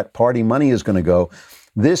Democrat Party money is going to go.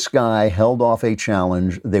 This guy held off a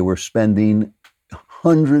challenge. They were spending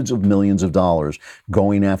hundreds of millions of dollars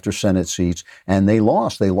going after Senate seats, and they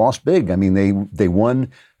lost. They lost big. I mean, they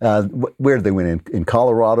won. Where did they win? In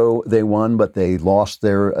Colorado, they won, but they lost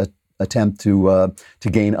their attempt to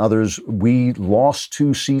gain others. We lost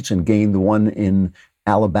 2 seats and gained the one in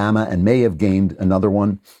Alabama, and may have gained another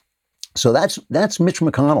one. So that's Mitch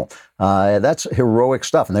McConnell. That's heroic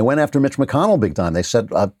stuff. And they went after Mitch McConnell big time. They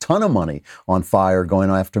set a ton of money on fire going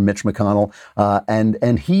after Mitch McConnell.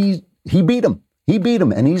 And he beat him. He beat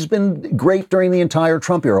him. And he's been great during the entire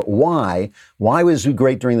Trump era. Why? Why was he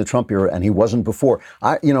great during the Trump era and he wasn't before?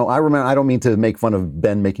 I remember, I don't mean to make fun of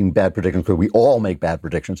Ben making bad predictions, because we all make bad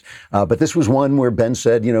predictions. But this was one where Ben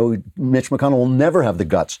said, Mitch McConnell will never have the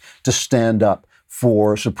guts to stand up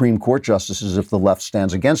for Supreme Court justices if the left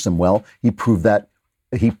stands against him. Well, he proved that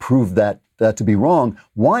to be wrong.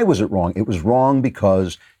 Why was it wrong? It was wrong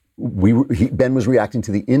because Ben was reacting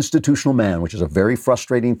to the institutional man, which is a very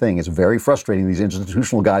frustrating thing. It's very frustrating. These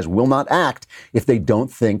institutional guys will not act if they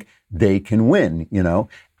don't think they can win,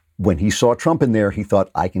 When he saw Trump in there, he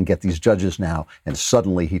thought, I can get these judges now. And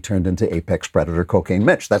suddenly he turned into apex predator cocaine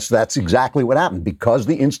Mitch. That's exactly what happened. Because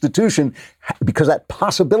the institution, because that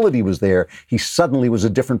possibility was there, he suddenly was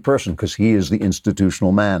a different person because he is the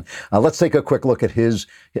institutional man. Let's take a quick look at his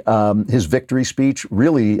victory speech.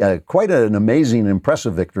 Really quite an amazing and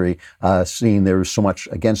impressive victory, seeing there was so much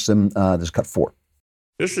against him. This is cut 4.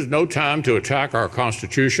 This is no time to attack our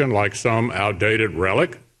Constitution like some outdated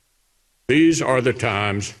relic. These are the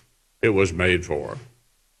times it was made for.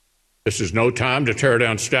 This is no time to tear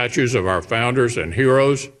down statues of our founders and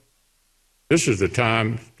heroes. This is the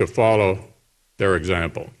time to follow their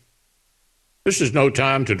example. This is no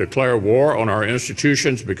time to declare war on our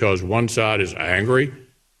institutions because one side is angry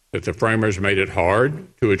that the framers made it hard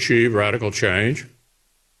to achieve radical change.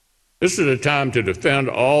 This is a time to defend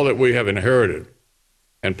all that we have inherited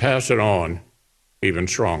and pass it on even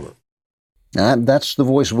stronger. That's the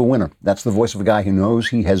voice of a winner. That's the voice of a guy who knows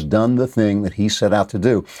he has done the thing that he set out to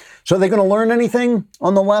do. So are they going to learn anything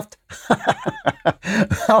on the left?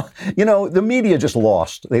 Well, the media just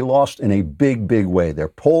lost. They lost in a big, big way. Their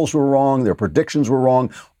polls were wrong. Their predictions were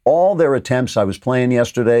wrong. All their attempts, I was playing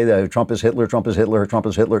yesterday, Trump is Hitler, Trump is Hitler, Trump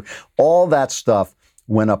is Hitler. All that stuff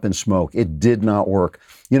went up in smoke. It did not work.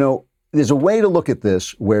 There's a way to look at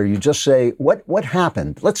this where you just say, what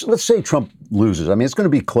happened? Let's say Trump loses. I mean, it's going to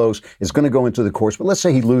be close. It's going to go into the courts. But let's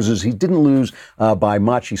say he loses. He didn't lose by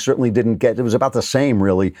much. He certainly didn't get. It was about the same,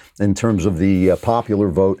 really, in terms of the popular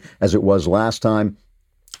vote as it was last time.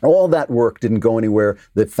 All that work didn't go anywhere.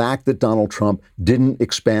 The fact that Donald Trump didn't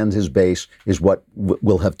expand his base is what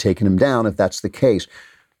will have taken him down if that's the case.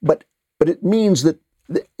 But it means that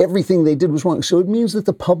everything they did was wrong. So it means that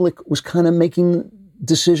the public was kind of making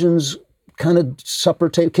decisions, kind of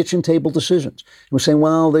kitchen table decisions. It was saying,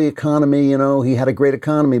 well, the economy, he had a great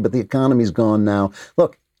economy, but the economy's gone now.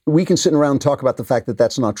 Look, we can sit around and talk about the fact that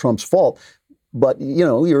that's not Trump's fault. But,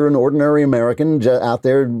 you're an ordinary American out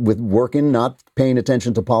there with working, not paying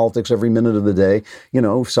attention to politics every minute of the day.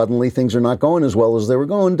 Suddenly things are not going as well as they were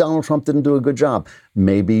going. Donald Trump didn't do a good job.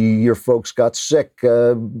 Maybe your folks got sick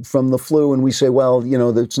from the flu, and we say, well,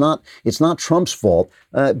 it's not Trump's fault,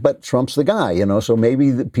 but Trump's the guy, So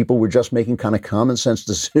maybe the people were just making kind of common sense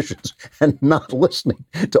decisions and not listening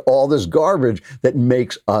to all this garbage that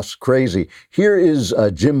makes us crazy. Here is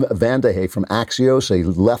Jim Vandehei from Axios, a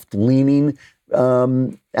left-leaning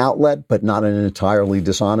outlet, but not an entirely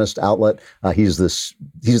dishonest outlet. He's the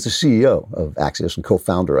CEO of Axios and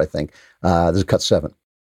co-founder, I think. This is cut 7.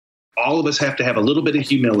 All of us have to have a little bit of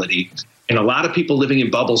humility. And a lot of people living in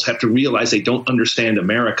bubbles have to realize they don't understand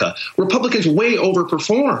America. Republicans way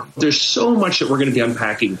overperform. There's so much that we're going to be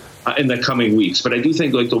unpacking in the coming weeks. But I do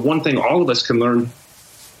think the one thing all of us can learn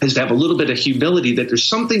is to have a little bit of humility that there's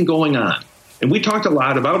something going on. And we talked a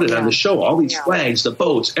lot about it on the show, all these flags, the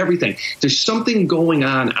boats, everything. There's something going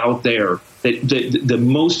on out there that the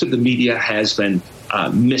most of the media has been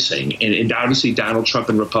missing. And obviously Donald Trump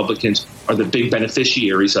and Republicans are the big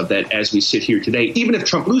beneficiaries of that as we sit here today, even if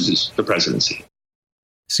Trump loses the presidency.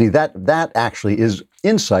 See, that actually is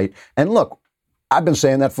insight. And look, I've been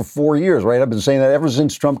saying that for 4 years, right? I've been saying that ever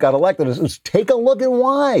since Trump got elected. It's take a look at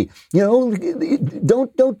why.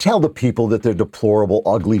 Don't tell the people that they're deplorable,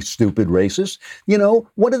 ugly, stupid racists.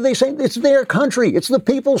 What do they say? It's their country. It's the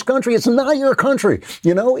people's country. It's not your country.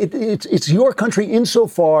 It's your country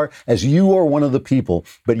insofar as you are one of the people,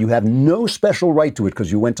 but you have no special right to it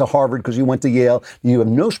because you went to Harvard, because you went to Yale. You have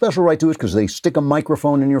no special right to it because they stick a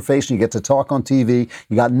microphone in your face and you get to talk on TV.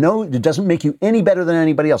 It doesn't make you any better than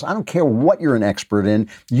anybody else. I don't care what you're an expert in.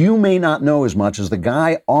 You may not know as much as the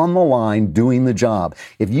guy on the line doing the job.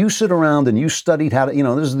 If you sit around and you studied how to,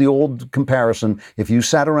 this is the old comparison. If you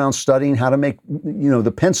sat around studying how to make,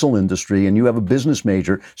 the pencil industry and you have a business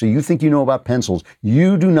major, so you think you know about pencils,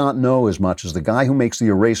 you do not know as much as the guy who makes the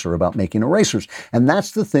eraser about making erasers. And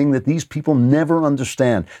that's the thing that these people never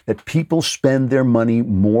understand, that people spend their money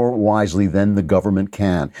more wisely than the government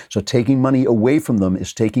can. So taking money away from them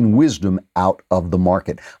is taking wisdom out of the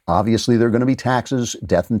market. Obviously, they're going to be taxes,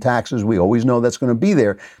 death and taxes. We always know that's going to be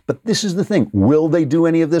there. But this is the thing. Will they do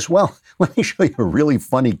any of this? Well, let me show you a really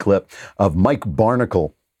funny clip of Mike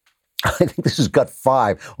Barnicle. I think this is cut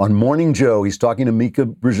 5 on Morning Joe. He's talking to Mika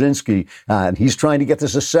Brzezinski, and he's trying to get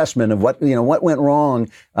this assessment of what went wrong.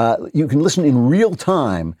 You can listen in real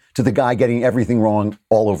time to the guy getting everything wrong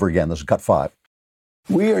all over again. This is cut 5.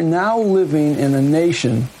 We are now living in a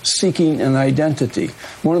nation seeking an identity.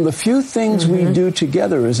 One of the few things we do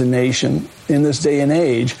together as a nation in this day and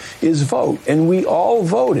age is vote. And we all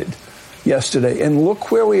voted yesterday. And look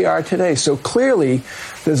where we are today. So clearly,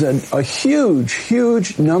 there's a huge,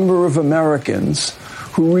 huge number of Americans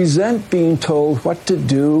who resent being told what to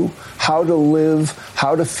do, how to live,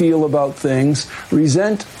 how to feel about things,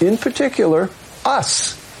 resent, in particular,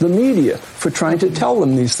 us, the media, for trying to tell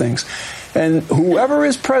them these things. And whoever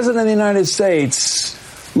is president of the United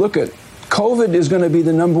States, look at COVID is going to be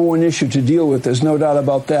the number one issue to deal with. There's no doubt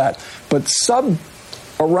about that. But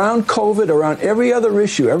around COVID, around every other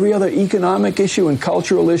issue, every other economic issue and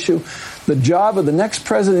cultural issue, the job of the next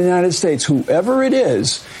president of the United States, whoever it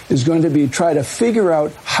is going to be try to figure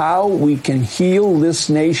out how we can heal this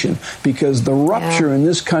nation, because the rupture in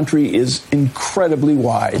this country is incredibly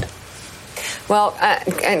wide. Well,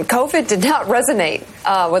 and COVID did not resonate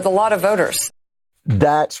with a lot of voters.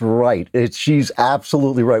 That's right. She's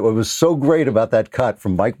absolutely right. What was so great about that cut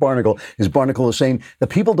from Mike Barnicle is Barnicle is saying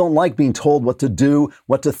that people don't like being told what to do,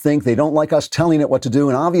 what to think. They don't like us telling it what to do.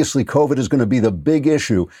 And obviously, COVID is going to be the big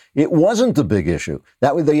issue. It wasn't the big issue.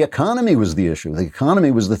 The economy was the issue. The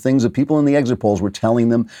economy was the things that people in the exit polls were telling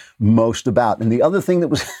them most about. And the other thing that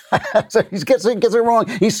was, he gets it wrong.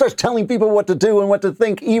 He starts telling people what to do and what to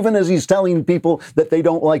think, even as he's telling people that they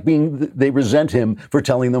don't like they resent him for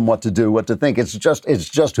telling them what to do, what to think. It's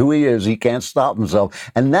just who he is. He can't stop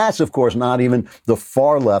himself. And that's, of course, not even the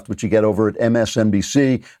far left, which you get over at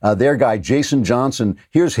MSNBC. Their guy, Jason Johnson,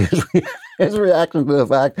 here's his reaction to the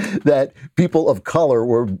fact that people of color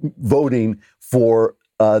were voting for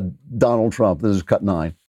Donald Trump. This is cut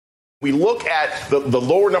 9. We look at the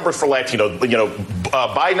lower numbers for Latinos,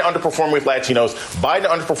 Biden underperforming with Latinos, Biden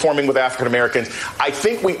underperforming with African Americans. I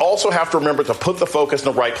think we also have to remember to put the focus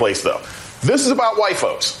in the right place, though. This is about white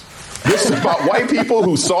folks. This is about white people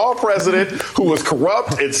who saw a president who was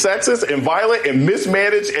corrupt and sexist and violent and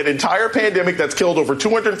mismanaged an entire pandemic that's killed over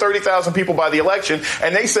 230,000 people by the election.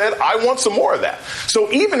 And they said, I want some more of that.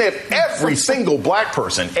 So even if every single black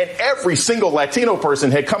person and every single Latino person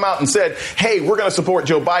had come out and said, hey, we're going to support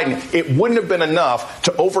Joe Biden, it wouldn't have been enough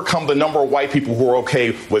to overcome the number of white people who are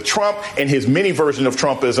okay with Trump and his mini version of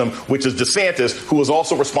Trumpism, which is DeSantis, who was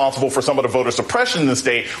also responsible for some of the voter suppression in the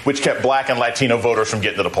state, which kept black and Latino voters from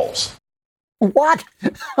getting to the polls. What?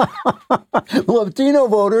 Latino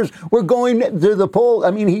voters were going to the poll.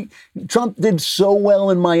 I mean, Trump did so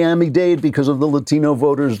well in Miami-Dade because of the Latino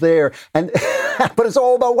voters there, and but it's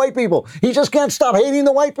all about white people. He just can't stop hating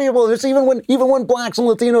the white people. It's even when blacks and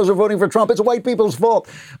Latinos are voting for Trump, it's white people's fault.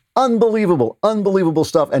 Unbelievable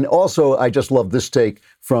stuff. And also, I just love this take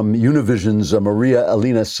from Univision's Maria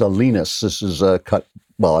Elena Salinas. This is a cut.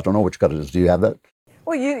 Well, I don't know which cut it is. Do you have that?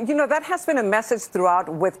 Well, you know, that has been a message throughout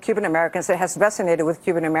with Cuban Americans. It has resonated with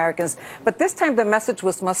Cuban Americans. But this time the message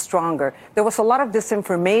was much stronger. There was a lot of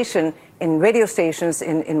disinformation in radio stations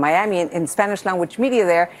in Miami, in Spanish language media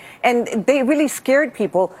there. And they really scared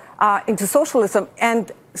people into socialism.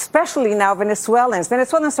 And especially now Venezuelans.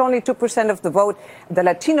 Venezuelans are only 2% of the vote, the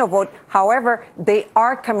Latino vote. However, they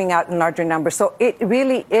are coming out in larger numbers. So it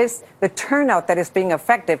really is the turnout that is being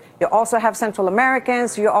effective. You also have Central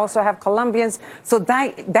Americans. You also have Colombians. So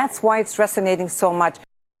that's why it's resonating so much.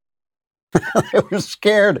 They were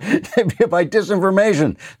scared by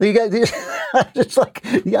disinformation. It's like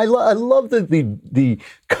I love the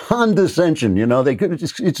condescension. You know,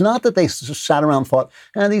 it's not that they sat around and thought,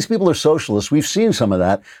 these people are socialists. We've seen some of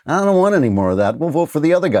that. I don't want any more of that. We'll vote for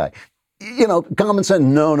the other guy. You know, common sense.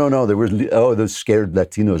 No. There was those scared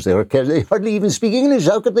Latinos. They hardly even speak English.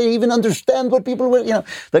 How could they even understand what people were? You know,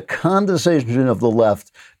 the condescension of the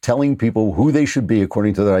left telling people who they should be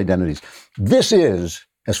according to their identities. This is,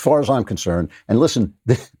 as far as I'm concerned, and listen,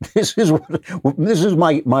 this is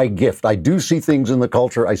my gift. I do see things in the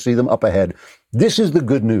culture. I see them up ahead. This is the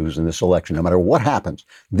good news in this election. No matter what happens,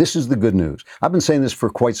 this is the good news. I've been saying this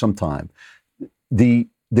for quite some time. The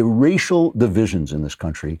racial divisions in this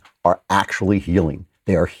country are actually healing.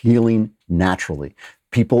 They are healing naturally.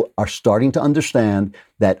 People are starting to understand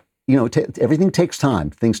that, you know, everything takes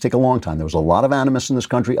time. Things take a long time. There was a lot of animus in this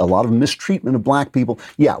country, a lot of mistreatment of black people.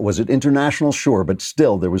 Yeah, was it international? Sure. But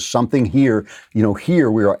still, there was something here. You know, here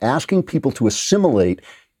we are asking people to assimilate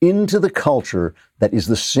into the culture that is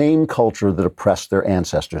the same culture that oppressed their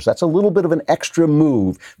ancestors. That's a little bit of an extra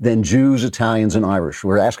move than Jews, Italians, and Irish.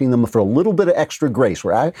 We're asking them for a little bit of extra grace.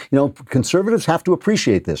 Conservatives have to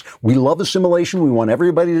appreciate this. We love assimilation. We want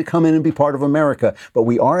everybody to come in and be part of America, but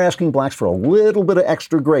we are asking blacks for a little bit of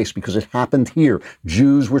extra grace because it happened here.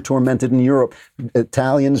 Jews were tormented in Europe.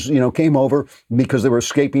 Italians, came over because they were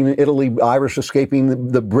escaping Italy. Irish escaping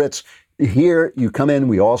the Brits. Here, you come in,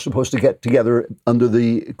 we all supposed to get together under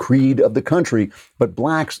the creed of the country. But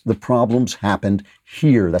blacks, the problems happened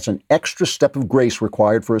here. That's an extra step of grace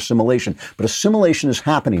required for assimilation. But assimilation is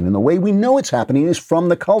happening. And the way we know it's happening is from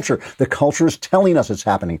the culture. The culture is telling us it's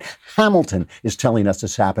happening. Hamilton is telling us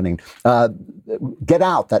it's happening. Get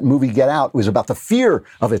Out, that movie Get Out, was about the fear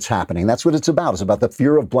of it's happening. That's what it's about. It's about the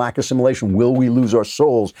fear of black assimilation. Will we lose our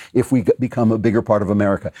souls if we become a bigger part of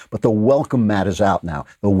America? But the welcome mat is out now.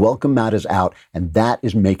 The welcome mat is out, and that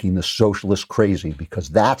is making the socialists crazy because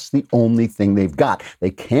that's the only thing they've got.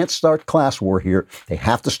 They can't start class war here. They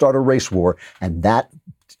have to start a race war, and that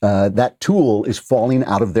tool is falling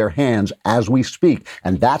out of their hands as we speak.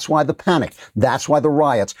 And that's why the panic, that's why the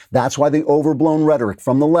riots, that's why the overblown rhetoric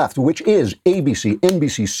from the left, which is ABC,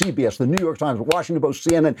 NBC, CBS, the New York Times, Washington Post,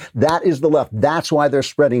 CNN, that is the left. That's why they're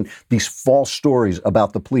spreading these false stories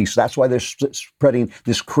about the police. That's why they're spreading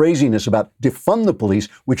this craziness about defund the police,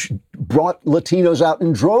 which brought Latinos out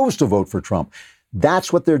in droves to vote for Trump.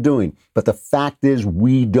 That's what they're doing. But the fact is,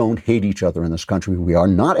 we don't hate each other in this country. We are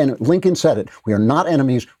not, and Lincoln said it, we are not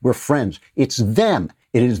enemies, we're friends. It's them.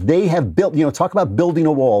 It is, they have built, talk about building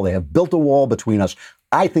a wall. They have built a wall between us.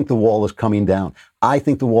 I think the wall is coming down. I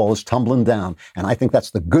think the wall is tumbling down. And I think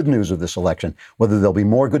that's the good news of this election. Whether there'll be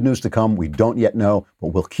more good news to come, we don't yet know, but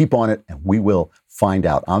we'll keep on it and we will find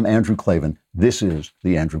out. I'm Andrew Klavan. This is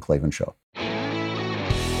The Andrew Klavan Show.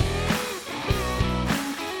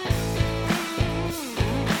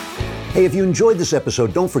 Hey, if you enjoyed this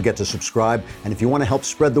episode, don't forget to subscribe. And if you want to help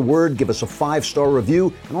spread the word, give us a 5-star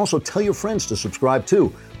review and also tell your friends to subscribe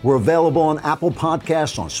too. We're available on Apple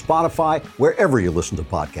Podcasts, on Spotify, wherever you listen to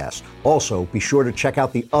podcasts. Also, be sure to check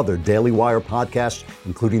out the other Daily Wire podcasts,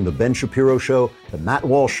 including The Ben Shapiro Show, The Matt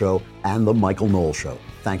Walsh Show, and The Michael Knowles Show.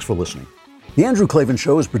 Thanks for listening. The Andrew Klavan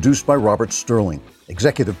Show is produced by Robert Sterling.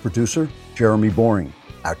 Executive producer, Jeremy Boring.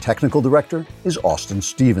 Our technical director is Austin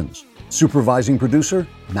Stevens. Supervising producer,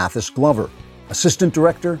 Mathis Glover. Assistant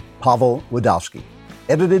director, Pavel Wadowski.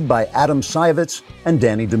 Edited by Adam Sayevitz and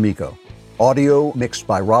Danny D'Amico. Audio mixed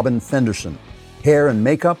by Robin Fenderson. Hair and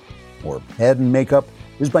makeup, or head and makeup,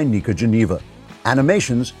 is by Nika Geneva.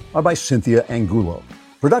 Animations are by Cynthia Angulo.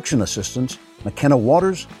 Production assistants, McKenna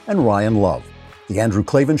Waters and Ryan Love. The Andrew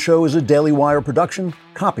Klavan Show is a Daily Wire production.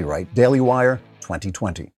 Copyright Daily Wire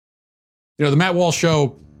 2020. You know, the Matt Walsh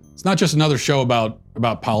Show, it's not just another show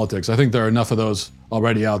about politics. I think there are enough of those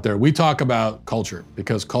already out there. We talk about culture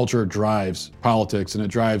because culture drives politics and it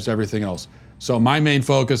drives everything else. So my main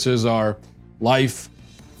focuses are life,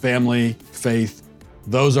 family, faith.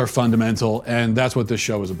 Those are fundamental, and that's what this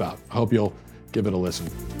show is about. I hope you'll give it a listen.